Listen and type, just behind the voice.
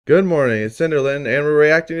Good morning, it's CinderLitten, and we're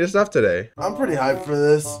reacting to stuff today. I'm pretty hyped for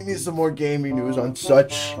this. We need some more gaming news on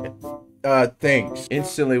such things.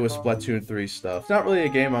 Instantly with Splatoon 3 stuff. It's not really a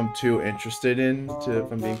game I'm too interested in,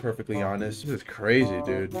 if I'm being perfectly honest. This is crazy,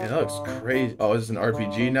 dude. Man, that looks crazy. Oh, is this an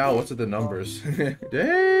RPG now? What's with the numbers?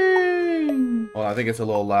 Dang! Well, I think it's a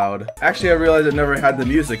little loud. Actually, I realized I never had the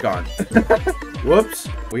music on. Whoops.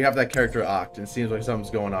 We have that character Oct, and it seems like something's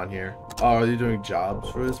going on here. Oh, are they doing jobs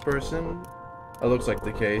for this person? That looks like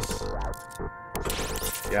the case.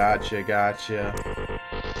 Gotcha.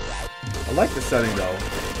 I like the setting though.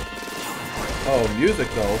 Oh, music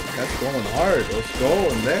though. That's going hard. Let's go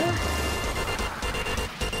in there.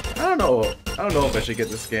 I don't know if I should get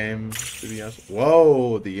this game, to be honest.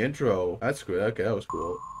 Whoa, the intro. That's good. Okay, that was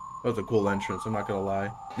cool. That was a cool entrance, I'm not gonna lie.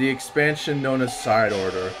 The expansion known as Side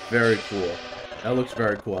Order. Very cool. That looks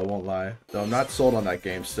very cool, I won't lie. Though I'm not sold on that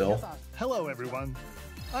game still. Hello everyone.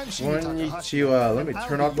 Konnichiwa. Let me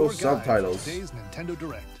turn off those subtitles.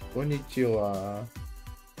 Direct. Konnichiwa.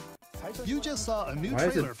 You just saw a new Why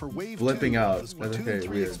is trailer it for Wave flipping 2 out? of the That's Splatoon okay,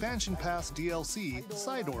 3 weird. Expansion Pass DLC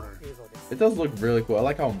Side Order. It does look really cool. I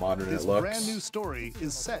like how modern This it looks. brand new story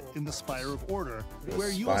is set in the Spire of Order, where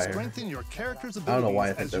you will Spire. strengthen your character's I don't know why I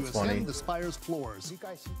abilities think as you that's ascend funny. the Spire's floors.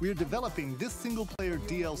 We are developing this single-player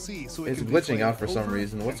DLC so it It's can be glitching played out for some over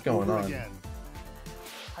reason. What's and going over on? again.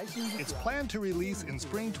 It's planned to release in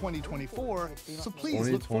spring 2024, so please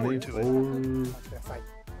look forward to it. 2024.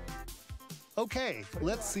 Okay,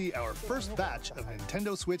 let's see our first batch of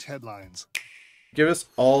Nintendo Switch headlines. Give us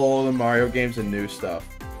all the Mario games and new stuff.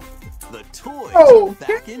 The toys Oh, are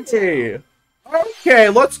back in town. okay. Okay,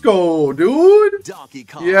 let's go, dude. Donkey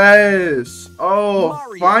Kong. Yes. Oh,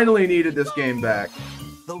 Mario. Finally needed this game back.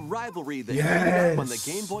 The rivalry that Yes. grew up on the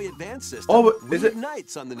Game Boy Advance system Oh, but is it-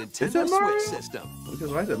 reignites on the Is Nintendo it Mario? Switch system.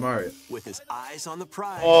 Because why is it Mario? With his eyes on the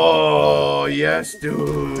prize. Oh, yes,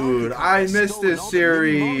 dude. I missed Stolen this all the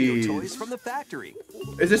Mini Mario toys series. from the factory.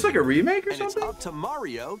 Is this like a remake or And it's something? up to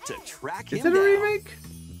Mario to track Is him it a down. remake?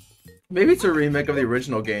 Maybe it's a remake of the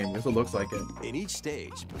original game, because it looks like it. In each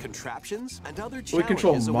stage, contraptions and other challenges We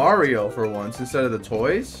control await. Mario for once instead of the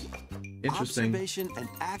toys. Interesting. Observation and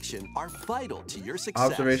action are vital to your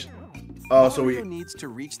success. Observation. Oh, so Mario we needs to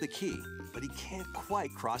reach the key, but he can't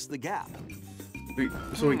quite cross the gap.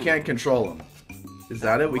 we can't control him. Is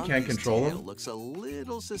that it? We can't Monkey's control tail him? looks a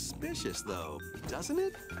little suspicious, though, doesn't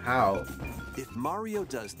it? How? If Mario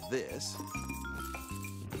does this,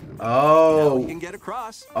 now Oh. we can get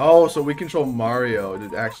across Oh, so we control Mario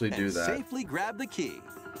to actually and do that. safely grab the key.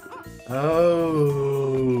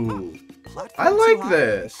 Oh. Platform I too like high?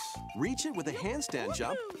 this. Reach it with a handstand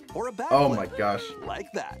jump or a backflip. Oh my gosh. Like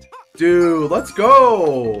that. Dude, let's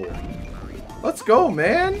go. Let's go,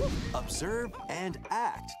 man. Observe and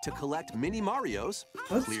act to collect mini Marios,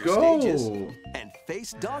 Let's clear go. stages, and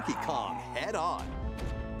face Donkey Kong head on.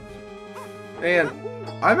 And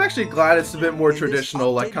I'm actually glad it's a bit more In this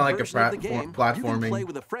traditional, like kind of like updated version of the a game, you can play platforming.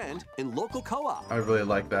 with a friend in local co-op. I really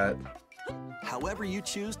like that. However you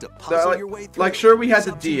choose to So, puzzle your way through. like, sure, we had it's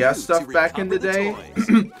the up to you DS to stuff back in the recover day.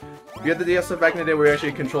 toys. We had the DS stuff back in the day where we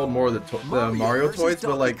actually controlled more of the Mario versus toys, but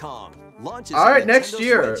Donkey like, Kong launches all right, on next Nintendo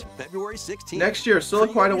year. Switch, February 16th. next year, still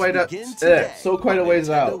quite a way Pre-orders to, begin today still quite a on ways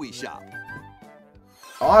Nintendo out. eShop.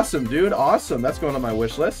 Awesome, dude, awesome. That's going on my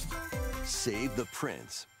wish list. Save the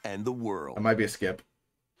prince and the world. That might be a skip.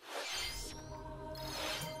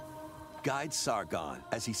 Guide Sargon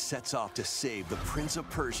as he sets off to save the Prince of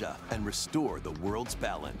Persia and restore the world's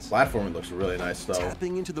balance. Platforming looks really nice, though.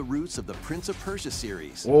 Tapping into the roots of the Prince of Persia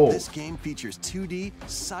series, Whoa. this game features 2D,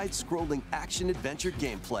 side-scrolling action-adventure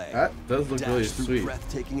gameplay. That does look really Dash through sweet.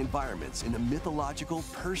 breathtaking environments in a mythological,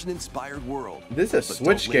 Persian-inspired world. This is a But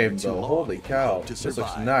Switch don't linger game, too though. long Holy cow. to This looks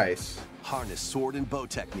survive. nice. Harness sword and bow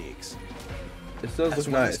techniques, This does as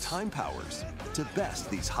look well nice. as time powers, to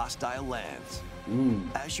best these hostile lands. Ooh.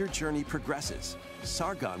 As your journey progresses,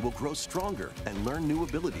 Sargon will grow stronger and learn new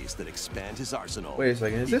abilities that expand his arsenal. Wait a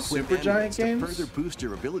second, is this Equip Supergiant amulets to games? further boost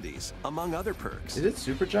your abilities, among other perks. Is it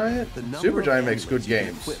Supergiant? The number of Supergiant makes good amulets you can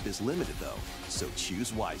games. equip is limited though, so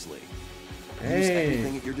choose wisely. Use Hey.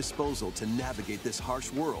 everything at your disposal to navigate this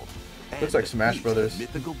harsh world. And Looks like Smash defeat the Brothers.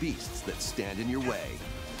 mythical beasts that stand in your way.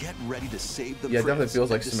 Get ready to save the Yeah, it definitely prince feels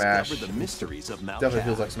like and Smash. discover the mysteries of Mount Definitely Cap.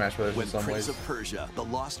 feels like Smash Brothers in When some Prince ways. of Persia, the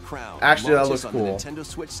Lost Crown, Actually, that launches looks on the cool. Nintendo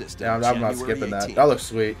Switch system, Yeah, I'm not January skipping that. 18th. That looks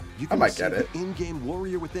sweet. You I can might get receive it. the in-game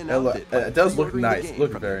Warrior Within It, outfit by it does look pre-ordering the nice. game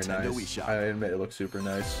Look from very Nintendo nice. eShop. I admit it looks super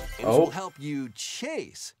nice. Games will Oh, help you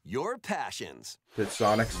chase your passions. did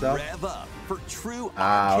Sonic stuff? Rev up for true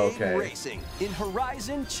Ah, arcade okay. racing in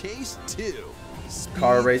Horizon Chase 2.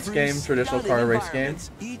 car race game, traditional car race game.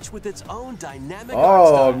 Each with its own dynamic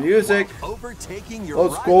Oh, music. Overtaking your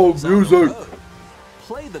Let's go, music.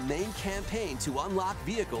 Play the main campaign to unlock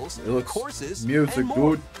vehicles, It looks courses, music, and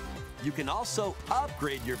more. dude. You can also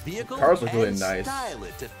upgrade your vehicle Cars look really and nice. style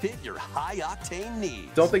it to fit your high-octane needs.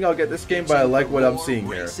 Don't think I'll get this game, but I like what I'm seeing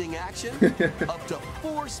here. Racing action, up to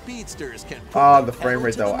 4 speedsters can put Ah, the the frame pedal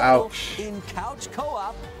rate to the though, metal ouch. in couch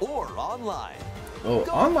co-op or online. Oh,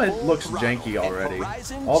 Go online full looks throttle janky in already.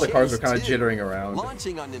 Horizon All the cars are Chase kind of 2, jittering around.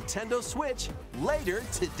 Launching on Nintendo Switch later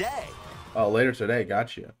today. Oh, later today,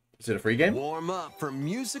 gotcha. Is it a free game? Warm up for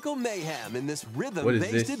musical mayhem in this What is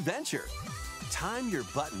rhythm-based this? adventure. Time your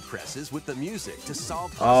button presses with the music to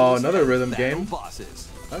solve Oh, puzzles another and rhythm battle game. bosses.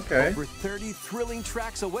 Okay. Over 30 thrilling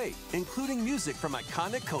tracks await, including music from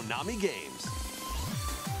iconic Konami games.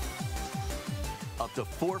 Up to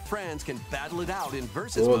 4 friends can battle it out in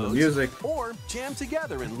versus Oh, the modes, music. or jam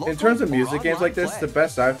together in local In terms of or music games online like this, play. the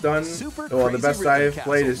best I've done, Super well, the Crazy best Rhythm I've Castle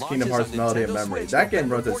played is Kingdom launches Hearts on Melody of Nintendo Memory. Switch That game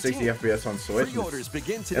November runs at 60 14th. FPS on Switch. Pre-orders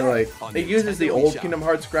begin today And like, on it uses the Nintendo old eShop. Kingdom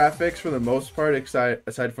Hearts graphics for the most part,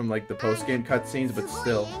 aside from like the post-game cutscenes, but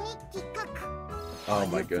still. Oh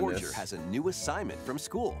my Anya Forger goodness. has a new assignment from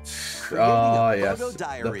school. Oh Creating a yes, photo the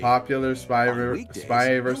diary. popular Spy On weekdays,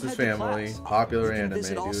 versus you'll head to Family, class. popular You can anime,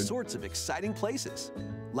 visit all dude. sorts of exciting places.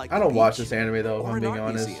 Like I don't the watch beach this anime though, if or I'm an being art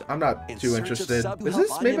honest. museum. I'm not In too search of interested. sub to Is help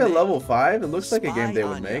this maybe a Anya level make 5? It looks like a Spy game they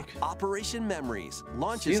would Anya, make. Operation Memories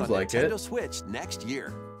launches Seems on like Nintendo it. Switch next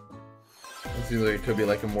year. It seems like it could be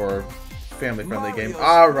like a more family-friendly game. Mario's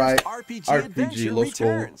Alright, first RPG RPG, adventure let's go.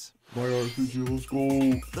 returns. Mario RPG, let's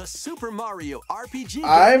go. The Super Mario RPG game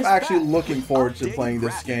I'm is actually back looking with forward to updated playing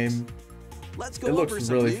this graphics. game. Let's go It looks over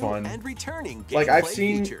some really new fun. and returning Like I've gameplay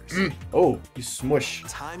seen. features. Oh, you smush.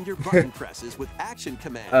 Time your button presses with action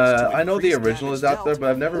commands. I know the increase original is damage out there, dealt but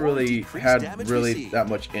I've never or really decrease had damage really received. that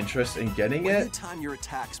much interest in getting When you it. time your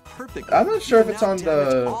attacks perfectly, I'm not sure you if it's can now on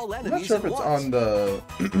damage the. all I'm not enemies sure if at it's once. on the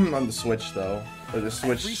on the Switch though, or the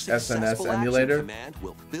Switch Every SNS successful action emulator. command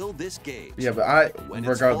will fill this gauge. Yeah, but When it's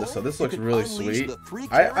regardless, full, so this you looks can really unleash sweet. the 3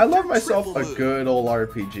 I love character myself triple a move. good old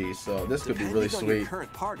RPG, so this could be really Depending on your sweet.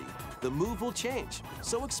 current party, the move will change.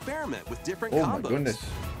 So experiment with different Oh combos. my goodness.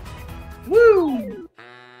 Woo!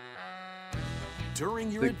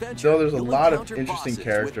 During your The- adventure, though there's a you'll lot of encounter interesting bosses with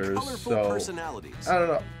characters, colorful so personalities. I don't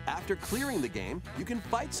know. After clearing the game, you can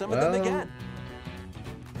fight some of them Well, again.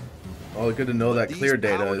 Oh, good to know that These clear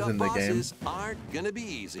data powered is up in the game. bosses aren't gonna be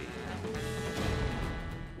easy.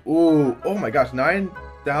 Ooh, oh my gosh,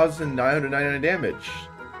 9,999 damage.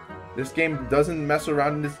 This game doesn't mess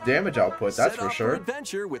around in its damage output, that's Set for off sure.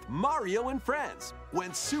 adventure with Mario and Friends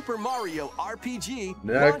when Super Mario RPG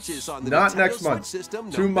Next- launches on the not Nintendo next Switch month. system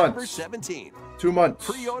 2 November months. 17th. 2 months.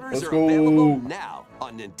 Pre-orders Let's are go. available now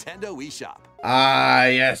on Nintendo eShop. Ah,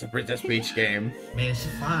 yes, a Princess Peach game. Man, she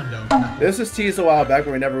fine though. This was teased a while back,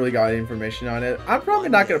 but we never really got any information on it. I'm probably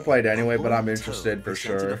not gonna play it anyway, but I'm interested for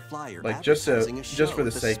sure. Like just for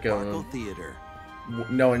the sake of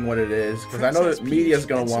knowing what it is, because I know that media's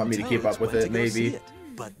gonna want me to keep up with it. Maybe.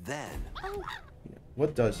 But then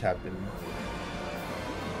What does happen?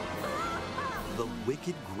 the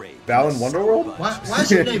Wicked Grape. Balan Wonderworld? Why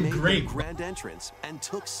is your name made their Grape? grand entrance and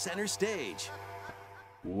took center stage.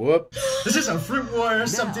 Whoop. Is this a fruit war or Now,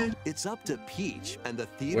 something? it's up to Peach and the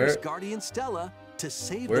theater's Where- guardian Stella to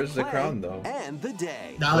save Where's the the play crown, though? and the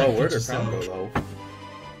day. Nah, I Oh, like where'd her Peach's crown go though. though?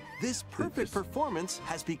 This perfect performance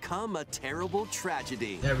has become a terrible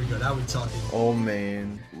tragedy. There we go. Now we're talking. Oh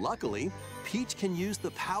man. Luckily, Peach can use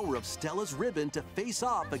the power of Stella's ribbon to face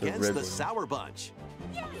off against the ribbon. Sour Bunch.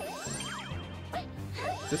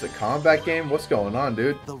 Is this a combat game? What's going on,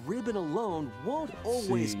 dude? The ribbon alone won't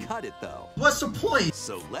always see. cut it though. What's the point?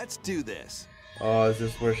 So let's do this. Oh, is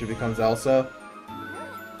this where she becomes Elsa?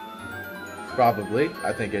 Probably.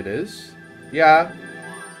 I think it is. Yeah.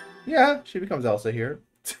 Yeah, she becomes Elsa here.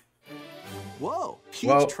 Whoa, Peach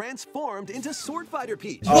Well- transformed into Sword Fighter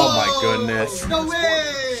Peach. Oh my Whoa! goodness. No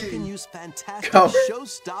She can way! use fantastic Come-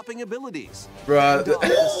 show-stopping abilities. Bruh. Fend off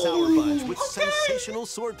the Sour Bunch with sensational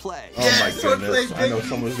swordplay. Oh my Yeah, swordplay, goodness. I know baby.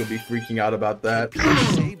 someo's gonna be freaking out about that. Peach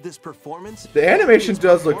saved this performance. The animation Peach's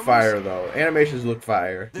does look performance, fire though. Animations look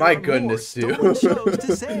fire. there My are more goodness, stolen dude. shows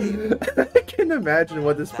to save. I can imagine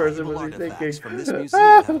what this person Valuable was artifacts thinking. from this museum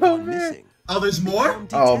have Oh, gone man. missing. Oh, there's more? From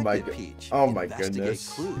Oh my Detective go- Peach, oh my investigate goodness.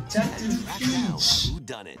 clues Detective and track down Peach. who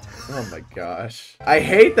done it. Oh my gosh. I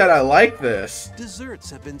hate that I like this. Desserts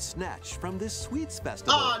have been snatched from this sweets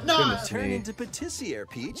festival. Oh, no! Goodness. Turn me. into patissiere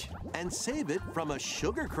Peach and save it from a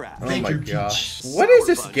sugar crash. Oh Thank my you, gosh. Peach. What is Sour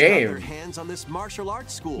this Bunch got their game? hands on this martial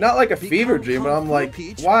arts school. Not like a Become fever dream, but Kung I'm Fu like,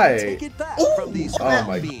 Peach why? and take it back Ooh, from these oh red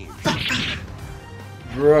my- beams.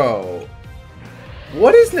 Bro.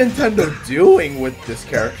 What is Nintendo doing with this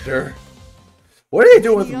character? What are they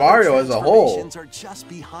doing with Mario as a whole? Are just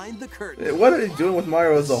behind the curtain. What are they doing with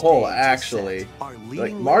Mario as a whole, actually?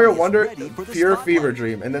 Like, Mario Wonder, Pure Fever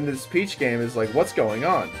Dream, and then this Peach game is like, what's going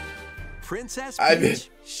on? Princess Peach,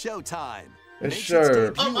 showtime.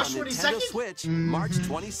 Sure. Oh, March 22nd? Switch, March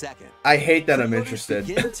 22nd. I hate that I'm interested.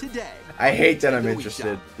 I hate that I'm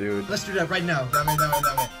interested, dude. Let's do that right now. Damn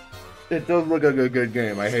it. It does look like a good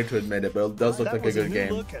game. I hate to admit it, but it does look like a good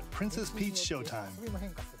game. Look at Princess Peach Showtime.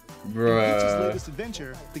 In Peach's Bruh. latest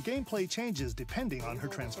adventure, the gameplay changes depending on her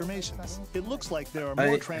transformations. It looks like there are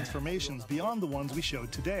more transformations beyond the ones we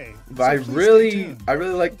showed today. But I really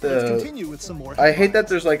like Let's the. continue with some more. I hate that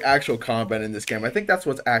there's like actual combat in this game. I think that's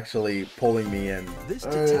what's actually pulling me in. This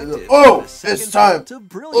detective Oh, is the it's second time. to Let's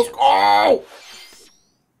brilliant. go.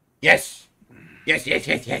 Yes. Every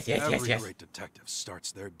great detective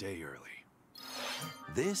starts their day early.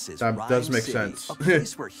 This is That does Rhyme make City, sense. a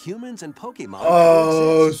place where humans and Pokemon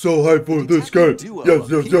Oh, coexist. so hyped for this game. Duo Yes,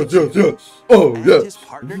 of yes, yes, Pikachu yes, yes. Oh, and yes. his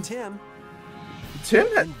partner Tim Tim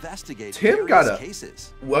had. investigate Tim got various a-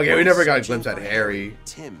 cases. Well, okay, we never got a Searching glimpse at for Harry.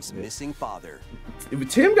 Tim's missing father.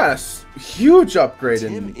 Tim got a huge upgrade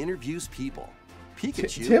Tim in. interviews people.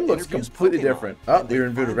 Pikachu Tim looks interviews completely Pokemon, different. Oh, and they we're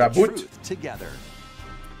in Voodoo find the Raboot. truth together.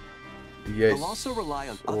 Yes. They'll also rely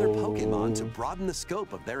on other Pokemon to broaden the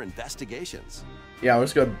scope of their investigations. Yeah, I'm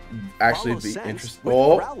just gonna actually Follow be Sense interested. with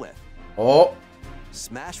Oh, Growlithe. oh.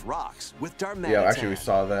 Smash rocks with Darmanitan. Yeah, actually we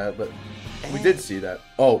saw that, but we did see that.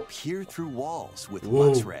 Oh, Peer through walls with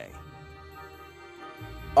Whoa. Luxray.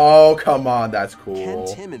 oh, come on, that's Can cool.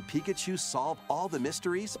 Tim and Pikachu solve all the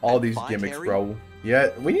mysteries? All and these find gimmicks, Harry? bro. Yeah,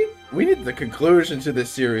 we need the conclusion to this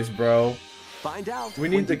series, bro. Find out. We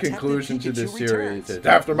when need the Detective conclusion to Pikachu this series. returns. It's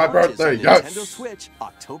after my Launches birthday, on yes! Nintendo Switch,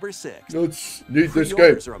 October 6th. Let's need this game.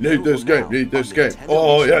 Pre-orders are Need this available game. now Need this on game. Nintendo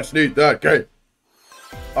Oh eShop. yes, need that game.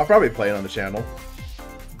 I'll probably play it on the channel.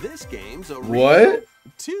 This game's a What?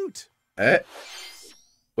 toot. Eh?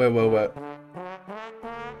 Wait.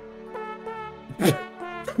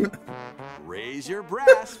 Raise your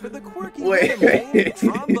brass for the quirky Wait. rhythm game,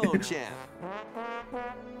 Trombone Champ.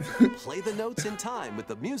 Play the notes in time with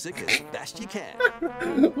the music as best you can.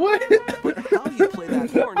 What? But how you play that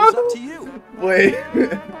horn is up to you. Wait.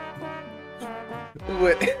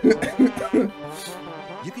 Wait.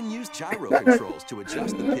 You can use gyro controls to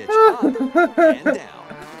adjust the pitch up and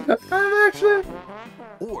down. I'm actually.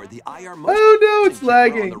 Or the IR motion. Oh no, it's can keep her on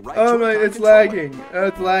lagging. the right Oh my, Joy-Con it's controller. lagging.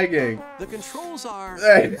 It's lagging. The controls are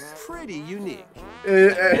Hey. pretty unique. Eh.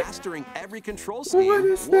 And mastering every control scheme What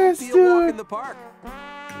is won't this, be a walk dude? in the park.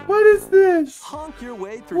 What is this? Honk your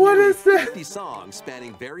way through What nearly is that? 50 songs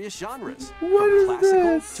spanning various genres, What from is classical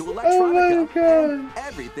this? to Oh my electronica and God.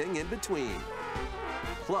 everything in between.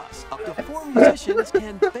 Plus, up to 4 musicians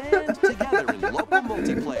can band together in local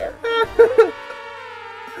multiplayer.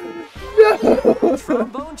 No.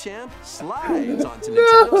 Trombone Champ slides onto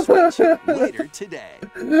Nintendo Switch later today.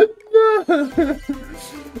 No.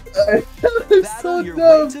 It's Battle so your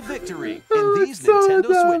dumb. way to victory in Oh, these it's so Nintendo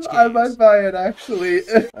dumb. Switch I games. might buy it actually.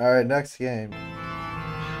 Alright, next game.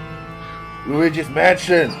 Luigi's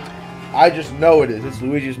Mansion. I just know it is. It's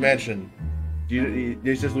Luigi's Mansion.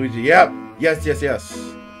 It's just Luigi. Yep. Yes.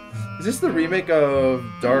 Is this the remake of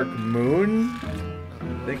Dark Moon?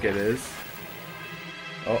 I think it is.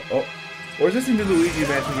 Oh. Or is this a new Luigi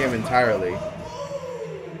Mansion game entirely?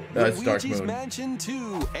 No, it's Dark Luigi's Moon. Mansion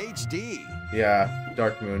 2 HD. Yeah,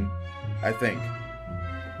 Dark Moon. I think.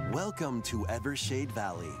 Welcome to Evershade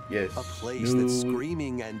Valley. Yes. A place New- that's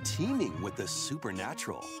screaming and teeming with the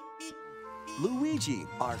supernatural. Luigi,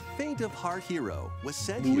 our faint of heart hero, was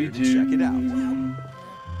sent here to check it out.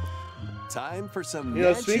 Time for some You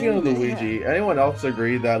know, speaking of mansion Luigi, mayhem. anyone else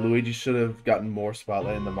agree that Luigi should have gotten more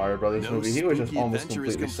spotlight in the Mario Brothers No movie? He was just spooky almost adventure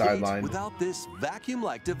is completely complete sidelined. without this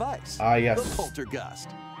vacuum-like device. Ah, yes. The Poltergust.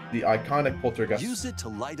 The iconic poltergeist. Use it to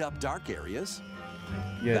light up dark areas,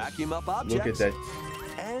 Yes. vacuum up Look objects, at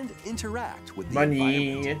that and interact with the money.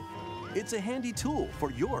 environment. It's a handy tool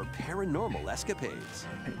for your paranormal escapades.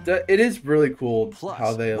 It is really cool Plus,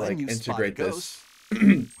 how they when like you spot integrate a this.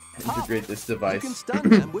 ghost, Integrate this You device. can stun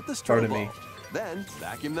them with the Pardon strobo. me. Then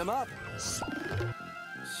vacuum them up.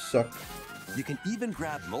 Suck. You can even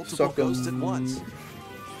grab multiple Suck 'em. ghosts at once.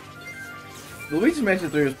 Luigi's Mansion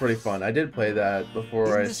 3 was pretty fun. I did play that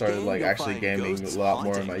before In I this started game, like you'll actually find gaming ghosts a lot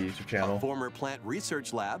more on haunting, my YouTube A channel. former plant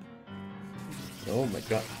research lab. Oh my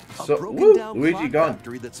god. A So broken woo, down Luigi clock gone.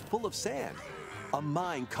 factory that's full of sand. A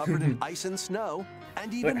mine covered in ice and snow.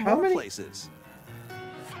 And even how more many- places.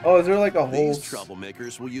 Oh, is there like a whole These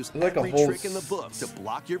troublemakers will use There's like a every whole trick in the book to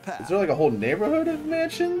block your Is path. there like a whole neighborhood of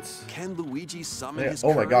mansions? Can Luigi summon Yeah, his oh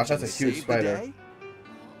my courage gosh, that's and a huge save spider. the day?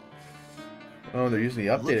 Oh, they're using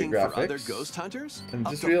the updated Looking for other graphics. ghost hunters? I'm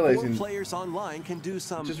Up just to realizing. 4 players online can do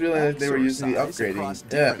some Just realized they were using the exercise across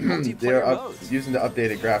upgrading. Yeah, different they're multiplayer modes. using the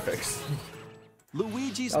updated graphics.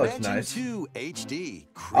 Luigi's That looks Mansion nice. 2 HD.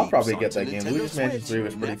 I'll probably creeps get that onto game. Nintendo Luigi's Mansion Switch 3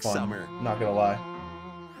 was pretty next fun. summer. Not gonna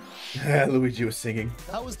lie. Luigi was singing.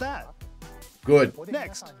 How was that? Good.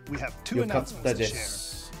 Next, we have two You've got announcements to share.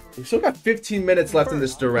 this. We've still got 15 minutes left in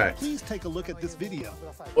this direct. Please take a look at this video.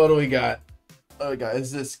 What do we got? Oh, we got.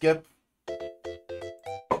 Is this Skip?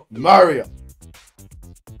 Mario.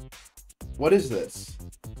 What is this?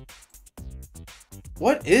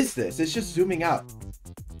 What is this? It's just zooming out.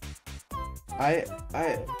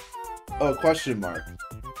 Oh, question mark.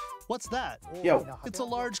 What's that? Yo, It's a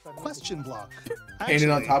large question block. Painted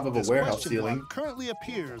on top of a this warehouse question ceiling. block currently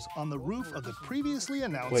appears on the roof of the previously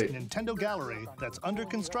announced Wait. Nintendo Gallery that's under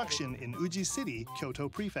construction in Uji City, Kyoto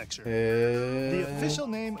Prefecture. The official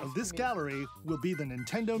name of this gallery will be the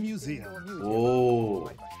Nintendo Museum. Oh,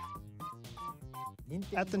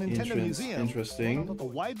 At the Nintendo Museum, interesting. a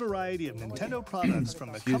wide variety of Nintendo products from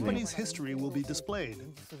the Excuse me. company's history will be displayed.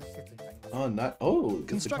 Oh, not. Oh, the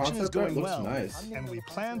Construction is concept art going looks well, nice. and we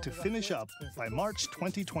plan to finish up by March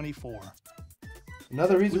 2024.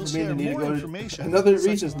 Another reason We'll for me share to need to more go to information, another such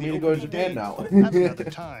reason as for the me to go to opening Japan date, now. at another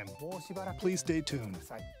time. Please stay tuned.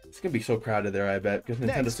 It's gonna be so crowded there, I bet, because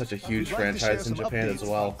Nintendo's Next, such a we'd huge like to share franchise in some Japan updates as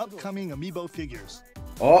well. on upcoming amiibo figures.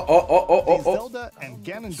 Oh, oh, oh, oh, The oh, oh. Zelda and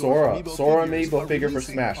Ganondorf Sora. amiibo Sora figures amiibo are figure for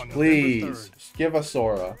releasing Smash. on November Please. 3rd. Give us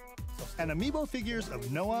Sora. And amiibo figures of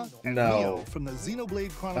Noah and No. Neo from the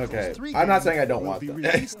Xenoblade Chronicles Okay. 3 I'm not game saying I don't will want be them.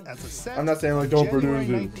 released as a set I'm not saying like don't January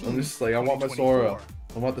produce it. I'm 19th, just like I want my Sora. 2024.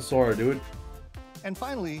 I want the Sora, dude. And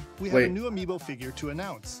finally, we have Wait. a new amiibo figure to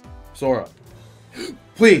announce. Sora.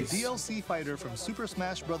 Please. DLC fighter from Super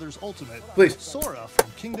Smash Bros. Ultimate, Please. Sora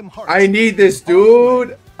from Kingdom Hearts. I need this,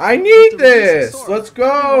 dude. I need this. Let's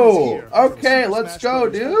go. Okay, let's go,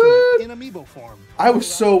 dude. In amiibo form. I was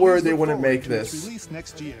so worried Please they look wouldn't forward make to its this. Release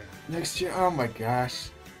next year. Next year. Oh my gosh.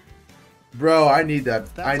 Bro, I need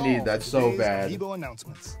that. That's I all need that for so today's bad. Amiibo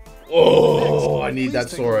announcements. Oh, I Next, need please that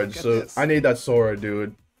take a Sora. look at So this. I need that Sora,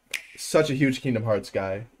 dude. Such a huge Kingdom Hearts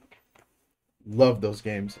guy. Love those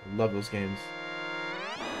games. Love those games.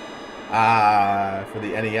 Ah, for the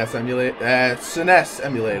NES emulator, SNES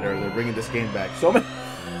emulator. They're bringing this game back. So many.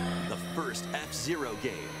 The first F-Zero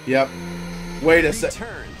game Yep. Wait a sec.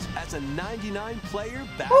 returns as a 99-player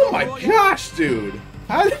battle Oh my royale. gosh, dude.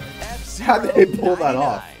 How'd F-Zero they pull that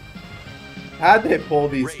off? 99. How'd they pull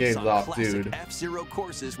these Race games on off, classic dude? F-Zero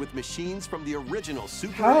courses with machines from the original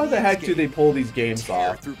Super How the NES heck do game. they pull these games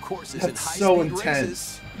Tear off? through courses That's and so high-speed intense.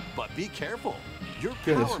 races. But be careful. Your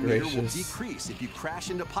Goodness power meter will gracious. decrease if you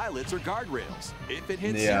crash into pilots or guardrails. If it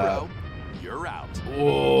hits Yeah. 0, you're out.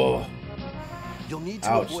 Oh, You'll need to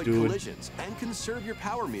Ouch, avoid dude. collisions and conserve your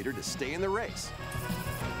power meter to stay in the race.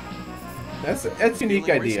 that's a unique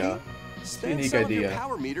Feeling idea. risky? Spend unique some of your idea.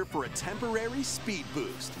 power meter for a temporary speed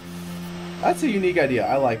boost. That's a unique idea.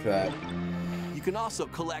 I like that. You can also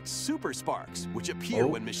collect super sparks, which appear Oh.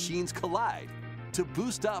 when machines collide, to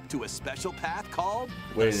boost up to a special path called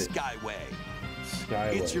Wait. the Skyway.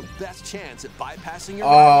 Skyway. It's your best chance at bypassing your Oh,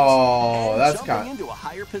 rivals and that's jumping kind. into a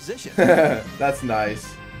higher position. That's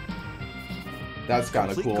nice. That's kind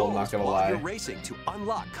of Complete cool. I'm goals not gonna while you're lie. racing to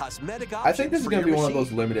unlock cosmetic options I think this is for gonna your be one of machine.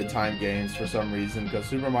 those limited time games for some reason because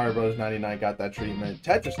Super Mario Bros. 99 got that treatment.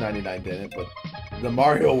 Tetris 99 didn't, but the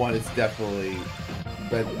Mario one is definitely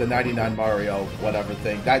the 99 Mario whatever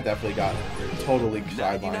thing that definitely got totally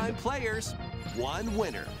 99 sidelined. players, one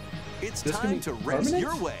winner. It's This can time be to race permanent?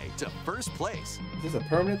 your way to first place. Is this a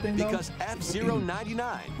permanent thing though? Because F-Zero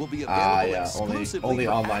 99 will be available Ah, yeah, exclusively only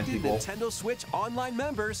for online active people. Nintendo Switch online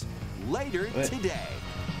members later Wait. today.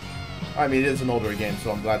 I mean, it is an older game, so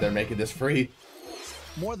I'm glad they're making this free.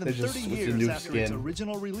 More than It's just- 30 it's a years new after its skin.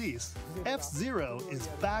 original release, F-Zero is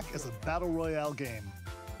back as a battle royale game.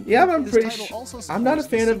 Yeah, but I'm This pretty title sure. also I'm not a supports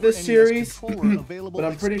the fan of this Super NES series, controller available but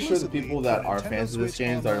I'm pretty sure the exclusively people that for are Nintendo fans of this Switch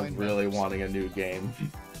game are Online really members. wanting a new game,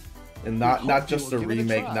 and We not hope just you a will give it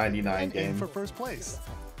remake try 99 and aim game. for first place.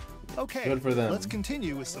 Okay, Good for them. let's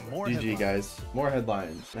continue with some more GG headlines. guys, more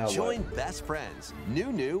headlines. Now Join what? best friends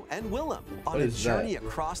Nunu and Willem on What a is journey that?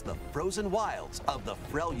 across the frozen wilds of the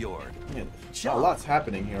Freljord. Man, Jump, a lot's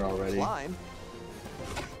happening here already. Climb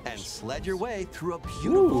and sled your way through a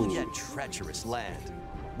beautiful Ooh. yet treacherous land,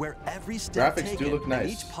 where every step Graphics do taken look and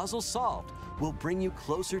nice. each puzzle solved will bring you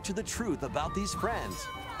closer to the truth about these friends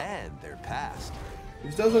and their past.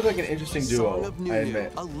 This does look like an interesting Song duo, of I Nunu,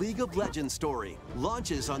 admit. a League of Legends story,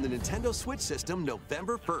 launches on the Nintendo Switch system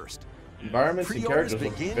November 1st. Environments and Pre-orders characters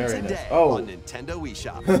look begin very nice. today Oh, on Nintendo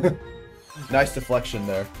eShop. nice deflection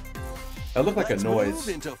there. That looked like Let's a noise. move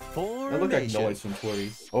into That looked like formation. noise from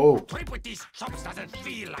Twitty. Oh. Trip with these chumps doesn't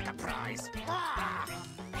feel like a prize.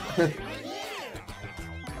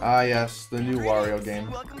 Ah, yes, the new Wario game.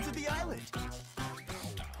 Welcome to the island.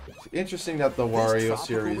 Interesting that the This Wario tropical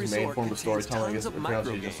series' main resort form of contains storytelling tons is of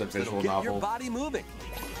apparently just a microgames that'll visual get your novel. body moving.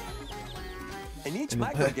 In each And-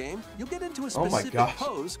 microgame, you'll get into a Oh my specific gosh.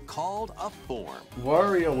 pose called a form.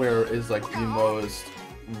 WarioWare is like the most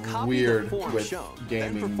Copy weird the form with shown,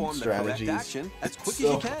 then gaming perform the correct strategies. action as quick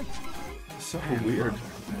So- as you can. So weird.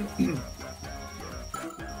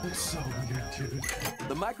 It's so weird, dude.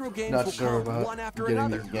 The microgames Not will sure come about one after getting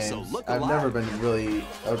another, these games. so look I've alive. never been really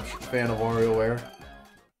a fan of WarioWare.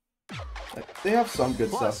 Like, they have some good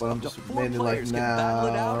Plus, stuff, but I'm up to just 4 mainly like, players can battle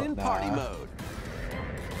it out in nah. party mode.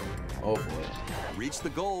 Oh boy. Reach the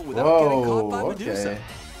goal without getting caught by Whoa, Medusa.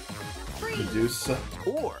 okay. Medusa.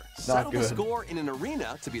 Or settle the good. score in an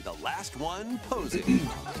arena to be the last one posing.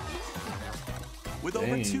 With over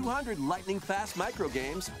Dang. 200 lightning-fast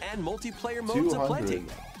microgames and multiplayer modes 200. aplenty,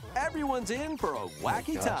 everyone's in for a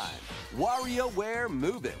wacky gosh. time. WarioWare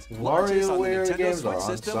Move It launches on the WarioWare Nintendo games Switch are on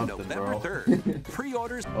system something, November bro. 3rd.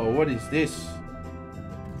 Pre-orders, Oh, what is this?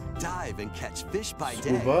 dive and catch fish by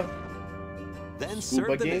day. Scuba? Then Scuba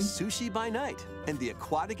serve them game? as sushi by night. And the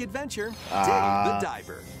aquatic adventure, Ah. Dave the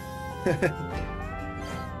Diver.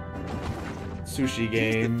 Sushi Use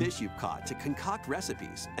game. the fish you've caught to concoct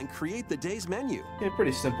recipes and create the day's menu. Yeah,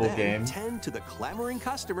 pretty simple Then game. tend to the clamoring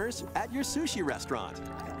customers at your sushi restaurant.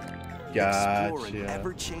 Explore an Gotcha.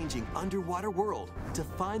 ever-changing underwater world to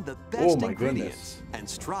find the Oh best my ingredients goodness. and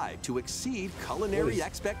strive to exceed What culinary is-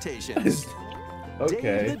 expectations. Dave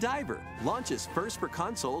Okay. the Diver launches first for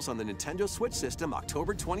consoles on the Nintendo Switch system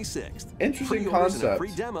October 26th. Interesting Pre-orders and a concept.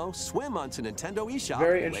 free demo swim onto Nintendo eShop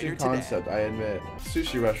Very later interesting today. concept, I admit.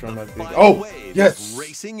 Sushi restaurant might be. Final Oh, wave yes. is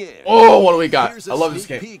racing in. Oh, what do we got? Here's a I love this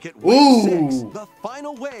sneak game. peek at Wave 6, Ooh. the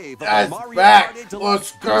final wave of That's the Mario back. Kart 8 Deluxe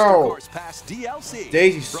Let's Booster go. Course Pass DLC.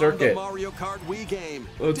 Daisy From Circuit. the Mario Kart Wii game.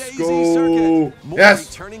 Let's Daisy go. Circuit. More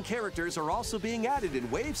Yes. returning characters are also being added in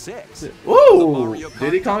Wave 6. The Woo! Mario Kart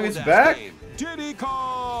Diddy Kong Double is Dash back. game. Diddy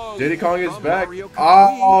Kong. Diddy Kong is From back. Mario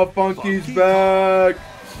Kart Oh, Wii, Funky's Funky back.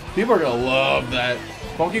 People are gonna love that.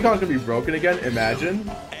 Funky Kong's gonna be broken again.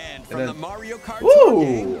 Imagine. And from then- the Mario Kart Woo. Tour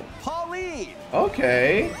game, Pauline.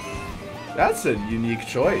 Okay. That's a unique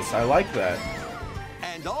choice. I like that.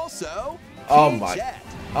 And also, Oh my. Peachette.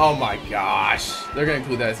 Oh my gosh. They're gonna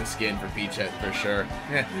include that as a skin for Peachette for sure.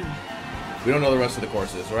 We don't know the rest of the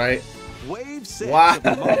courses, right? Wave 6 Wow. of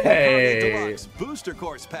the Mario Kart 8 Hey. Deluxe Booster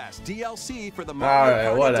Course Pass DLC for the Mario Alright,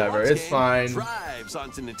 Kart 8 whatever. Deluxe It's game fine. drives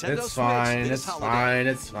onto Nintendo It's Switch fine. this It's holiday. fine.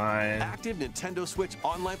 It's fine. Active Nintendo Switch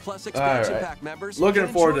Online Plus expansion Alright. pack members Looking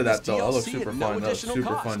can forward to enjoy that this though. That looks DLC super at no fun. That looks additional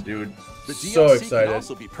super cost. fun, dude. The So DLC excited. can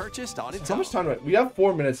also be purchased on its How own. much time do we have?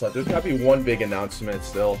 4 minutes left. There's gotta be one big announcement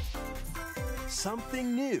still.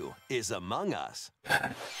 Something new is among us.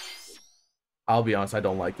 I'll be honest, I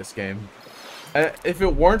don't like this game. If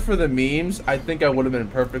it weren't for the memes, I think I would have been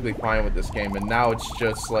perfectly fine with this game. And now it's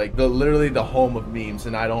just like literally the home of memes,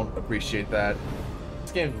 and I don't appreciate that.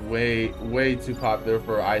 This game's way too popular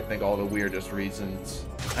for I think all the weirdest reasons.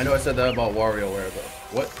 I know I said that about WarioWare, but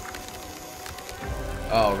what?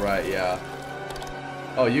 Oh right, yeah.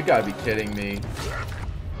 Oh, you gotta be kidding me.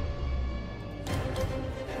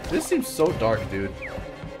 This seems so dark, dude.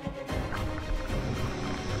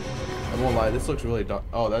 I won't lie, this looks really dark.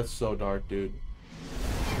 Oh, that's so dark, dude.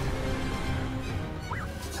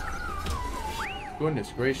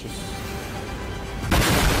 Goodness gracious.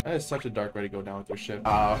 That is such a dark way to go down with their ship.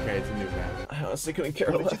 Ah, okay, it's a new map. I honestly couldn't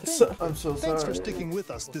care What did you less. think? I'm so Thanks sorry. for sticking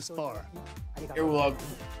with us this far. You're welcome.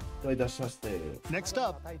 Next Next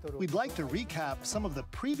up, we'd like to recap some of the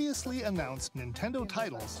previously announced Nintendo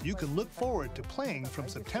titles you can look forward to playing from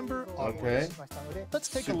September Okay. onwards. Let's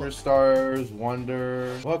take a look. Superstars,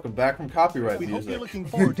 Wonder. Welcome back from copyright We hope music. you're looking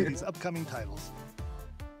forward to these upcoming titles.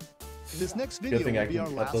 This next video Good thing I will be our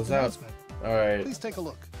can cut last those out. announcement. Alright. Please take a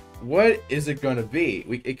look. What is it gonna be?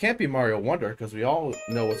 It can't be Mario Wonder because we all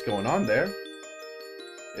know what's going on there.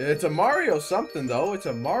 It's a Mario something though. It's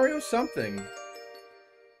a Mario something.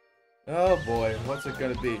 Oh boy, what's it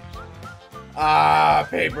gonna be? Ah,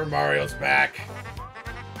 Paper Mario's back.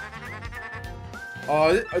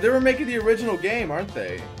 Oh, they were making the original game, aren't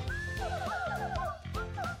they?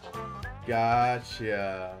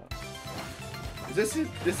 Gotcha. Is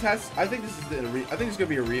this has? I think this is I think it's gonna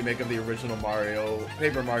be a remake of the original Mario,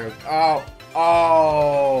 Paper Mario.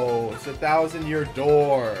 Oh, it's a 1,000-Year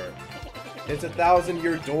Door. It's a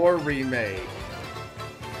 1,000-Year Door remake.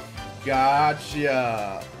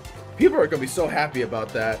 Gotcha. People are gonna be so happy about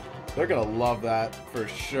that. They're gonna love that for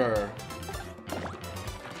sure.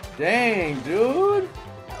 Dang, dude.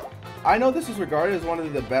 I know this is regarded as one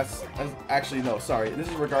of the best. Actually, no, sorry. This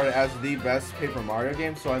is regarded as the best Paper Mario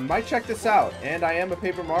game, so I might check this out. And I am a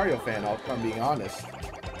Paper Mario fan, if I'm being honest.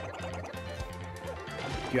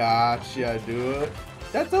 Gotcha, dude.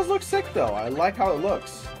 That does look sick, though. I like how it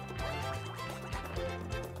looks.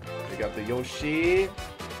 We got the Yoshi.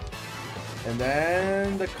 And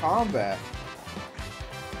then the combat.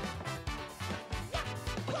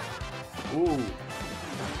 Ooh.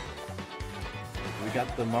 We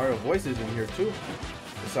got the Mario voices in here too.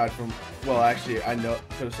 Aside from, well, actually, I know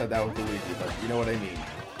could have said that with Luigi, but you know what I mean.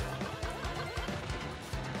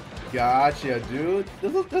 Gotcha, dude.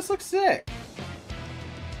 This looks sick.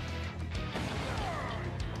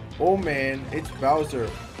 Oh man, it's Bowser.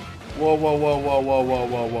 Whoa, whoa, whoa, whoa, whoa, whoa,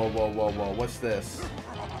 whoa, whoa, whoa, whoa, whoa. What's this?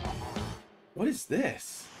 What is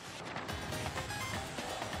this?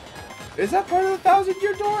 Is that part of the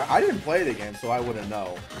 1,000-Year Door? I didn't play the game, so I wouldn't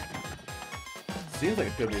know. Seems like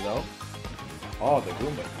it could be, though. Oh, the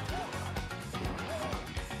Goomba.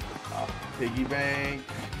 Piggy bank.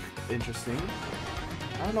 Interesting.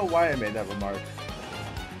 I don't know why I made that remark.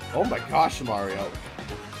 Oh my gosh, Mario.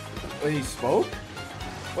 When he spoke?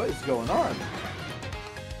 What is going on?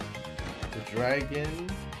 The dragon.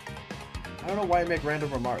 I don't know why I make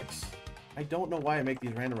random remarks. I don't know why I make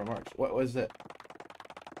these random remarks. What was it?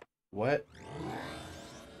 What?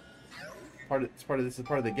 This is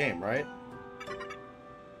part of the game, right?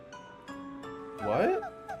 What?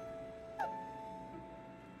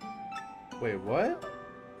 Wait, what?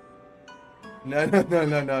 No. No.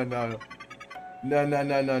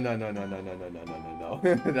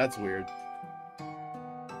 That's weird.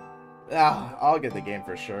 I'll get the game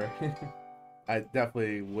for sure. I would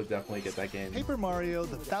definitely get that game. Paper Mario: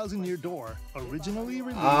 The 1,000-Year Door, originally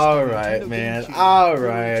released. All right, man. All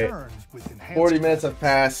right. 40 minutes have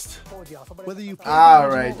passed. Whether you all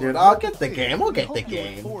right, dude. I'll get the game. I'll get the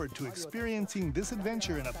game. Look forward to experiencing this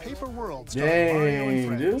adventure in a paper world.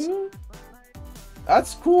 Dang, dude.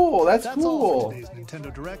 That's cool. That's cool. All for today's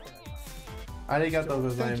Nintendo Direct. Arigatou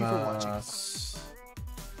Thank you for watching. gozaimasu.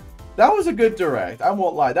 That was a good direct. I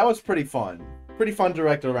won't lie. That was pretty fun. Pretty fun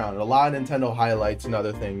direct around. A lot of Nintendo highlights and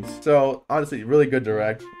other things. So, honestly, really good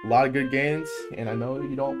direct. A lot of good games. And I know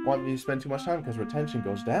you don't want me to spend too much time because retention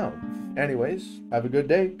goes down. Anyways, have a good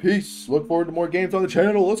day. Peace. Look forward to more games on the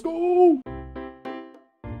channel. Let's go.